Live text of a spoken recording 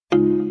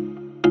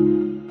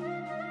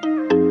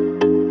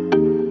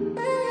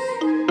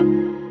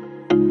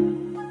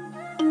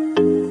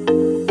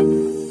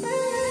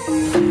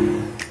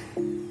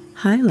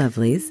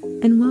lovelies,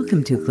 and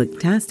welcome to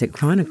Clicktastic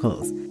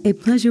Chronicles, a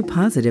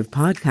pleasure-positive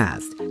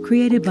podcast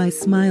created by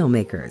Smile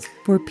Makers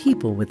for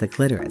people with a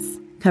clitoris.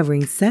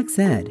 Covering sex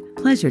ed,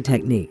 pleasure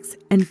techniques,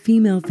 and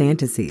female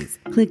fantasies,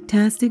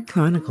 Clicktastic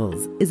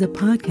Chronicles is a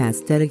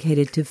podcast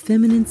dedicated to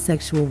feminine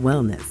sexual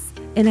wellness.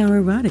 In our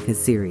erotica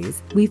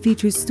series, we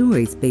feature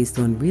stories based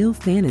on real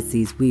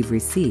fantasies we've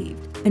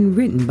received and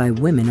written by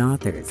women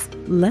authors.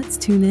 Let's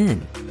tune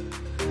in.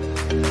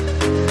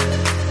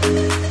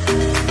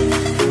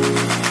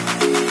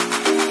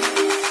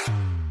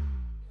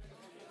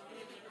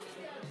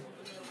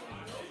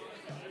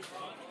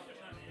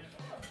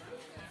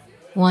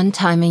 One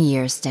time a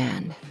year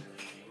stand.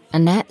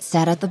 Annette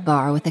sat at the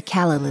bar with a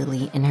calla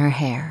lily in her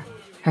hair.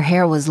 Her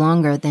hair was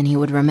longer than he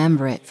would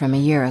remember it from a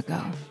year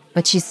ago,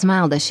 but she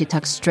smiled as she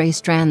tucked stray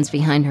strands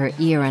behind her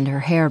ear and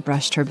her hair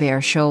brushed her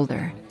bare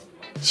shoulder.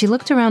 She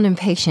looked around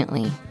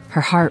impatiently.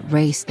 Her heart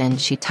raced and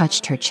she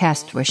touched her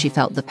chest where she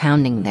felt the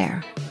pounding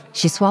there.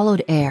 She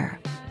swallowed air,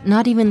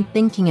 not even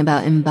thinking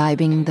about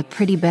imbibing the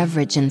pretty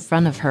beverage in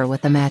front of her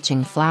with a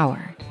matching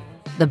flower.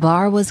 The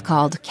bar was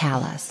called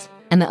Callas,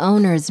 and the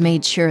owners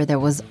made sure there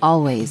was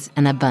always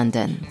an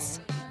abundance.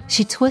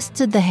 She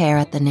twisted the hair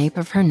at the nape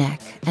of her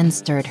neck and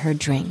stirred her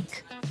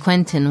drink.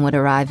 Quentin would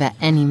arrive at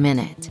any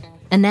minute.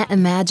 Annette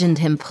imagined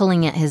him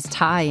pulling at his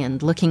tie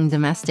and looking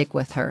domestic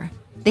with her.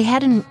 They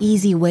had an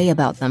easy way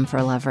about them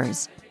for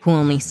lovers, who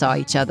only saw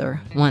each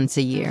other once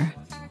a year.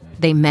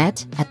 They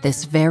met at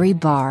this very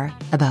bar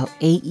about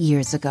 8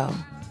 years ago.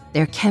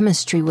 Their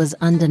chemistry was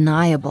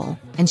undeniable,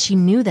 and she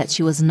knew that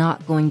she was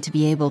not going to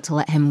be able to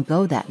let him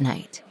go that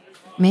night.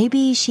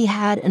 Maybe she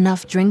had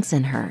enough drinks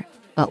in her,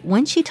 but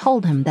when she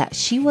told him that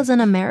she was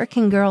an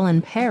American girl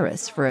in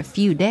Paris for a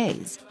few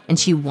days and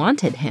she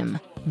wanted him,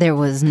 there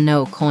was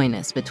no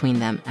coyness between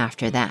them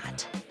after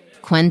that.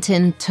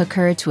 Quentin took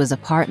her to his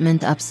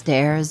apartment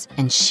upstairs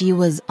and she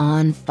was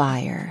on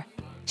fire.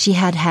 She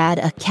had had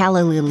a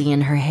calla lily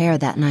in her hair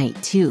that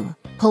night too,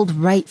 pulled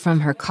right from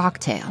her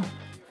cocktail.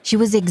 She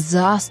was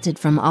exhausted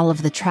from all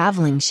of the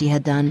traveling she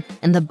had done,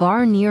 and the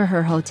bar near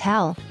her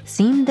hotel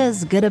seemed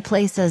as good a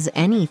place as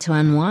any to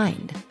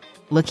unwind.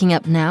 Looking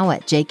up now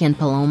at Jake and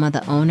Paloma,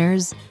 the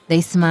owners,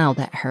 they smiled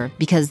at her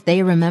because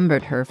they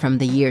remembered her from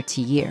the year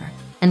to year.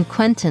 And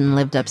Quentin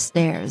lived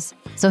upstairs,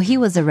 so he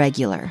was a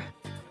regular.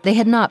 They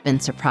had not been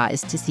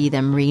surprised to see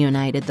them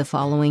reunited the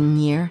following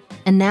year,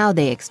 and now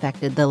they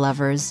expected the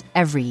lovers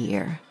every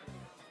year.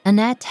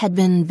 Annette had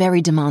been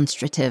very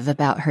demonstrative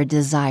about her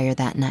desire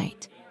that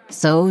night.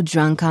 So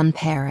drunk on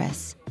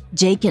Paris,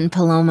 Jake and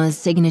Paloma's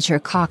signature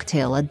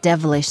cocktail, a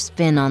devilish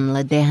spin on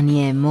le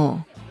dernier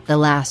mot, the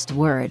last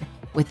word,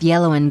 with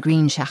yellow and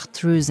green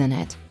chartreuse in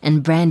it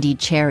and brandied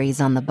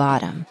cherries on the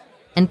bottom,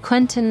 and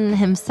Quentin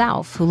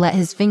himself, who let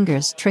his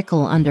fingers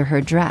trickle under her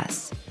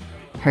dress.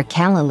 Her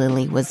calla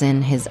lily was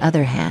in his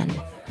other hand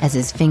as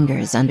his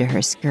fingers under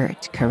her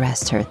skirt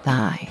caressed her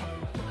thigh.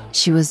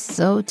 She was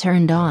so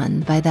turned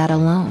on by that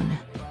alone.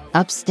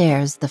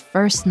 Upstairs, the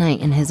first night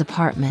in his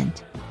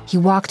apartment, he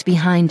walked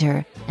behind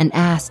her and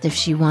asked if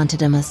she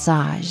wanted a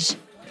massage.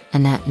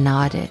 Annette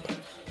nodded,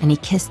 and he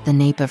kissed the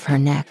nape of her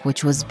neck,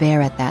 which was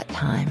bare at that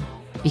time,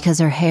 because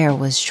her hair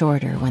was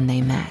shorter when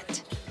they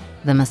met.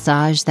 The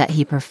massage that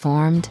he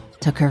performed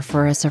took her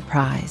for a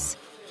surprise.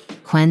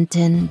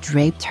 Quentin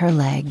draped her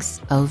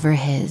legs over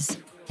his,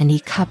 and he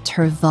cupped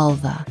her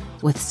vulva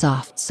with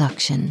soft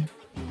suction.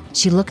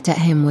 She looked at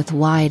him with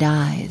wide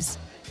eyes,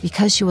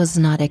 because she was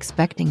not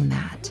expecting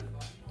that.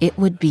 It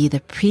would be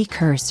the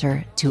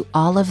precursor to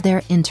all of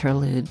their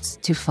interludes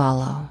to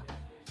follow.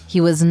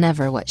 He was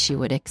never what she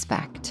would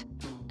expect.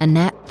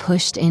 Annette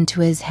pushed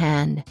into his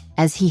hand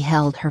as he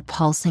held her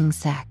pulsing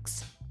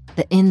sex.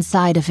 The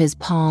inside of his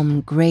palm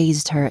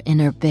grazed her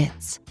inner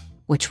bits,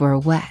 which were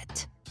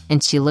wet,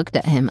 and she looked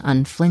at him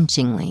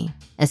unflinchingly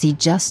as he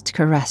just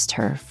caressed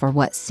her for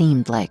what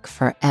seemed like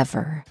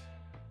forever.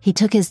 He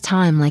took his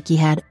time like he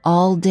had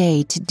all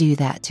day to do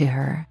that to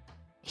her.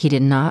 He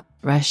did not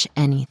rush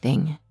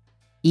anything.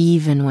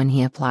 Even when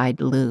he applied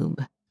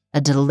lube,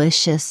 a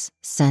delicious,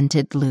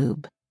 scented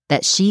lube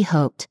that she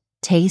hoped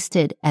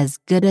tasted as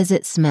good as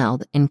it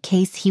smelled in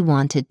case he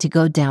wanted to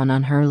go down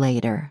on her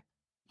later.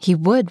 He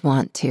would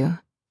want to.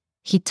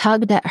 He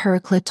tugged at her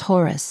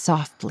clitoris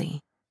softly,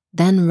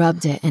 then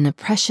rubbed it in a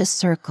precious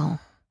circle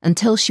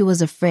until she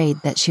was afraid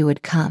that she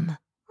would come.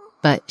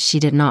 But she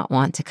did not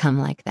want to come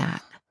like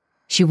that.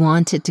 She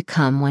wanted to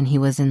come when he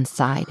was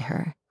inside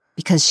her,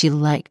 because she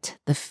liked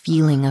the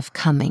feeling of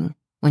coming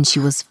when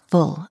she was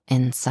full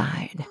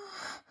inside.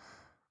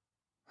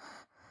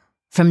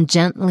 From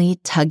gently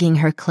tugging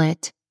her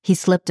clit, he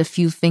slipped a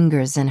few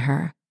fingers in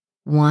her,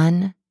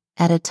 one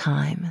at a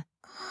time,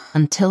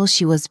 until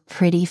she was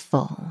pretty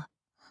full.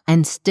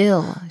 And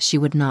still she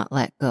would not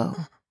let go,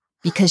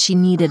 because she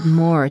needed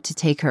more to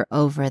take her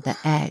over the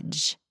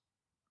edge.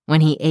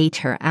 When he ate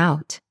her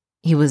out,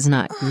 he was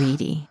not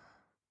greedy.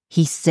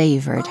 He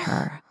savored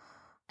her.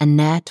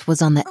 Annette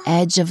was on the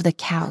edge of the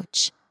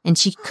couch, and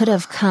she could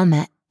have come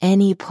at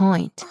any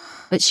point,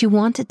 but she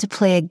wanted to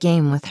play a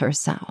game with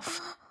herself.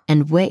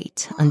 and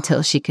wait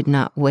until she could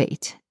not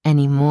wait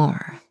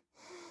anymore.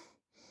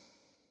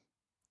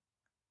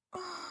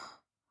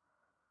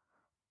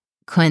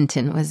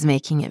 Quentin was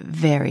making it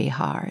very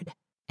hard,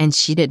 and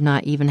she did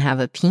not even have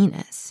a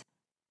penis.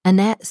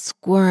 Annette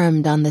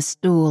squirmed on the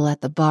stool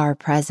at the bar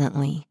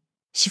presently.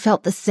 She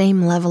felt the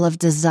same level of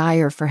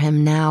desire for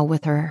him now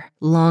with her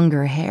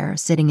longer hair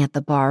sitting at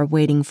the bar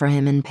waiting for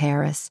him in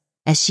Paris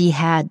as she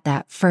had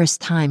that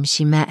first time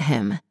she met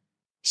him.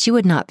 She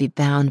would not be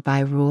bound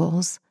by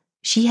rules.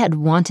 She had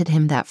wanted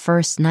him that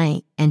first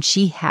night, and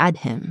she had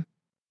him.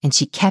 And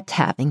she kept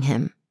having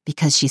him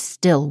because she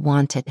still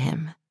wanted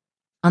him.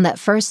 On that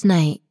first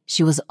night,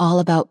 she was all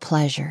about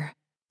pleasure,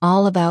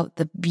 all about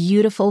the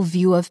beautiful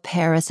view of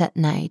Paris at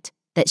night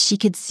that she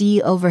could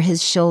see over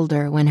his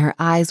shoulder when her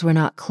eyes were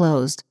not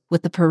closed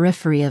with the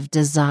periphery of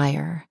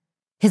desire.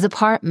 His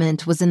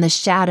apartment was in the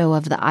shadow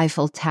of the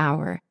Eiffel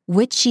Tower,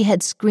 which she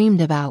had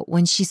screamed about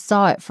when she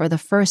saw it for the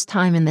first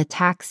time in the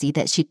taxi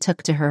that she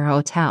took to her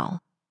hotel.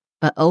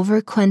 But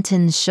over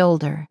Quentin's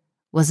shoulder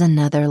was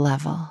another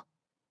level.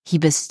 He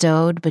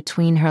bestowed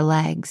between her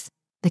legs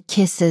the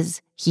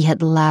kisses he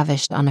had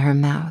lavished on her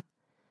mouth.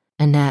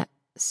 Annette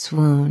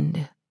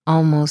swooned,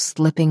 almost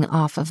slipping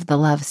off of the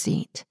love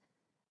seat.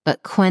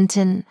 But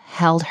Quentin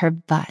held her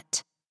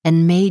butt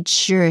and made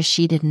sure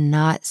she did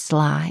not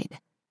slide.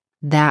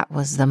 That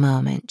was the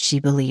moment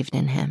she believed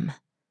in him,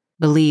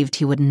 believed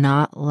he would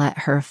not let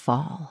her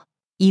fall,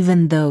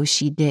 even though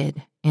she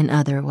did in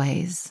other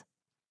ways.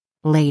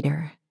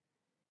 Later,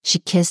 she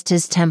kissed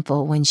his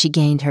temple when she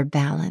gained her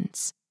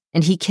balance,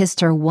 and he kissed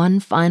her one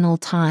final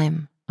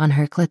time on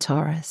her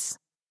clitoris.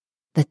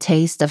 The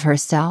taste of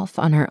herself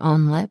on her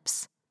own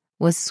lips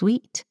was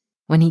sweet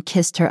when he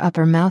kissed her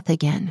upper mouth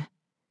again.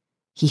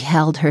 He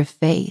held her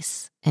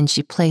face, and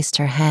she placed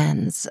her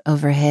hands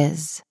over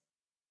his.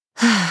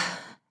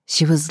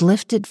 She was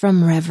lifted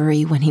from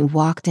reverie when he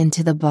walked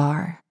into the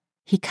bar.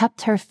 He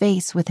cupped her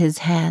face with his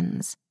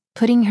hands.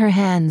 Putting her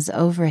hands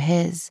over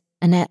his,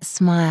 Annette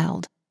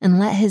smiled and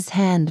let his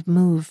hand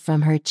move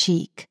from her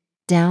cheek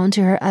down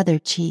to her other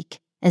cheek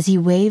as he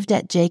waved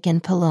at Jake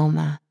and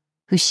Paloma,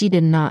 who she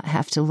did not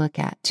have to look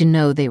at to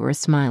know they were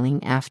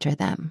smiling after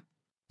them.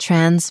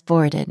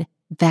 Transported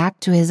back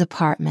to his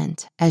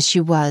apartment as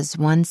she was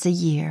once a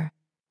year,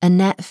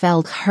 Annette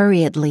fell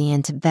hurriedly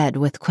into bed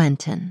with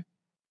Quentin.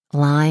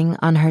 Lying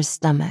on her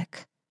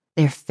stomach,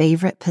 their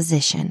favorite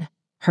position,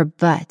 her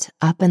butt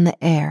up in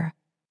the air,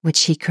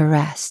 which he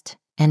caressed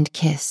and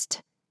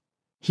kissed.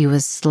 He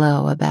was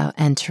slow about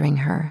entering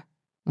her,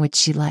 which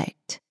she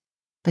liked,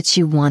 but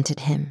she wanted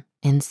him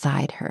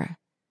inside her.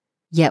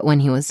 Yet when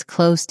he was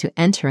close to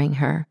entering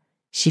her,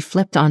 she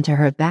flipped onto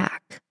her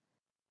back.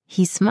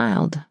 He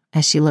smiled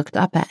as she looked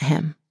up at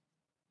him.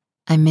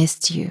 "I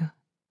missed you,"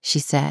 she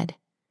said,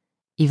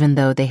 even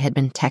though they had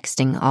been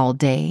texting all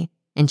day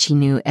and she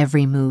knew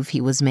every move he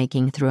was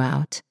making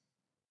throughout.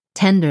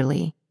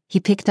 Tenderly, he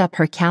picked up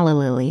her calla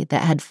lily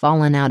that had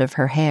fallen out of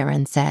her hair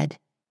and said,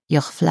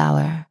 "Your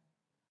flower,"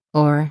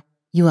 or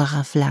 "You are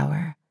a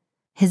flower."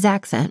 His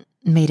accent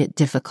made it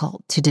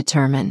difficult to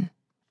determine.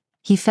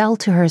 He fell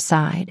to her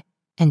side,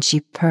 and she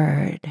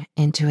purred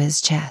into his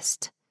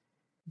chest.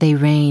 They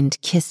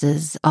rained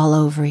kisses all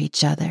over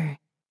each other,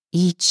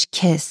 each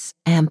kiss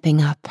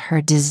amping up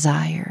her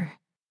desire.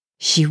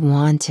 She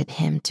wanted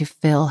him to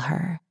fill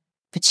her,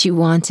 but she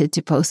wanted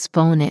to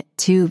postpone it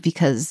too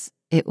because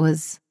it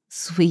was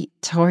sweet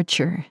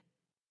torture.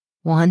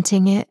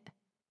 Wanting it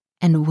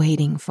and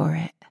waiting for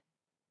it.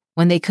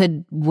 When they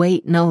could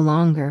wait no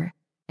longer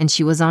and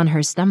she was on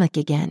her stomach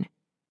again,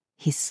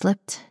 he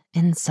slipped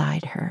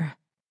inside her.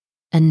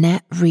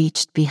 Annette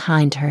reached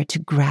behind her to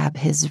grab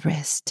his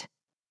wrist.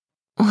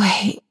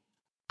 "Wait,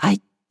 I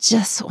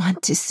just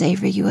want to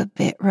savor you a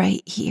bit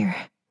right here,"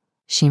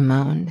 she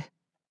moaned.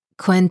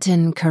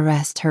 Quentin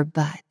caressed her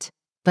butt,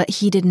 but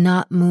he did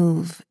not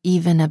move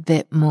even a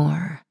bit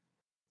more.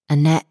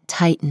 Annette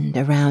tightened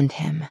around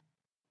him.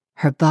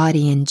 Her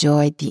body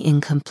enjoyed the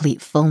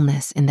incomplete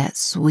fullness in that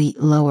sweet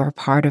lower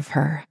part of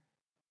her.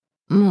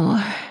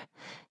 "More,"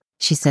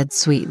 she said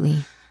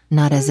sweetly,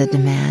 not as a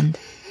demand,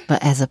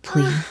 but as a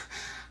plea.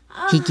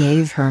 He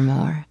gave her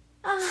more,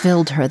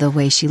 filled her the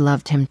way she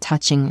loved him,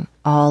 touching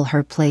all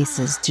her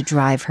places to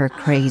drive her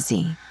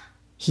crazy.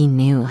 He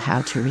knew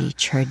how to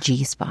reach her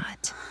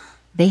G-spot.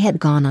 They had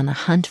gone on a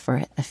hunt for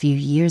it a few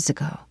years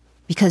ago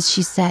because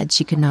she said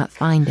she could not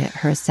find it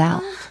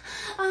herself.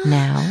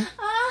 Now,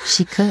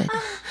 she could,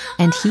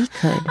 and he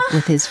could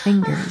with his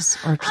fingers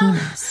or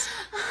penis.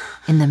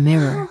 In the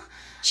mirror,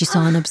 she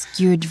saw an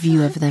obscured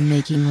view of them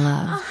making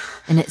love,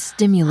 and it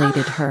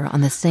stimulated her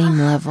on the same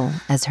level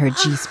as her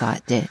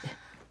G-spot did.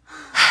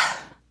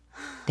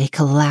 They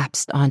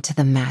collapsed onto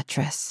the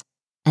mattress.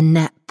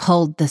 Annette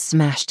pulled the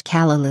smashed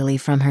calla lily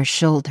from her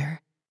shoulder,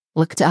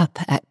 looked up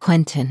at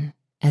Quentin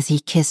as he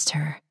kissed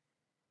her.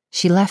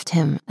 She left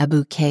him a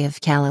bouquet of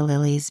calla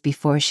lilies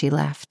before she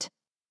left.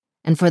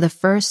 And for the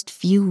first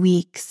few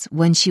weeks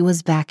when she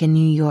was back in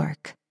New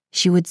York,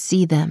 she would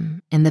see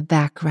them in the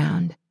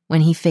background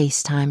when he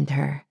FaceTimed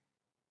her.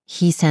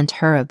 He sent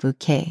her a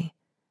bouquet,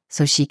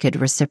 so she could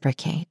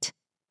reciprocate.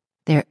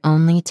 They're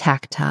only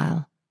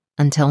tactile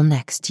until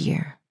next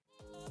year.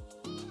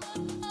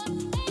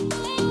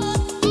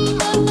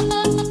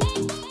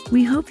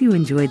 We hope you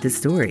enjoyed the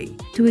story.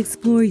 To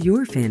explore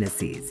your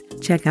fantasies,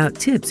 check out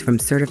tips from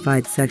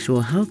certified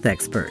sexual health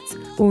experts,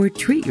 or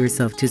treat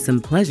yourself to some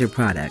pleasure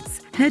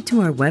products. Head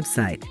to our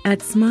website at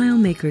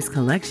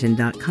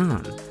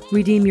SmileMakersCollection.com.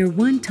 Redeem your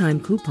one-time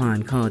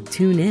coupon called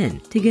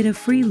TuneIn to get a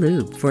free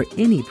lube for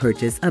any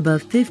purchase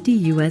above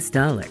 $50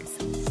 US.